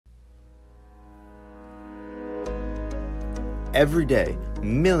Every day,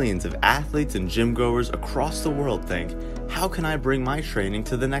 millions of athletes and gym goers across the world think, how can I bring my training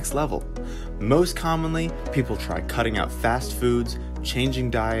to the next level? Most commonly, people try cutting out fast foods,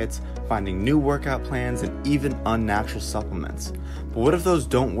 changing diets, finding new workout plans, and even unnatural supplements. But what if those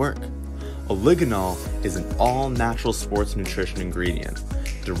don't work? Oligonol is an all-natural sports nutrition ingredient.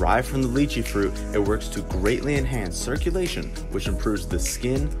 Derived from the lychee fruit, it works to greatly enhance circulation, which improves the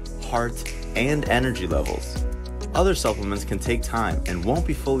skin, heart, and energy levels. Other supplements can take time and won't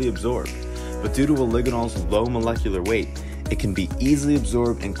be fully absorbed, but due to oligonol's low molecular weight, it can be easily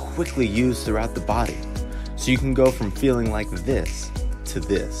absorbed and quickly used throughout the body. So you can go from feeling like this to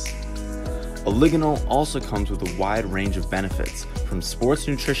this. Oligonol also comes with a wide range of benefits, from sports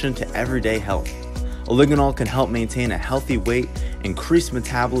nutrition to everyday health. Oligonol can help maintain a healthy weight, increase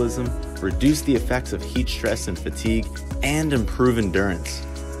metabolism, reduce the effects of heat stress and fatigue, and improve endurance.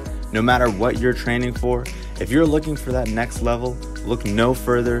 No matter what you're training for, if you're looking for that next level, look no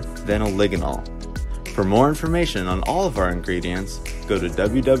further than Oligonol. For more information on all of our ingredients, go to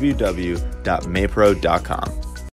www.maypro.com.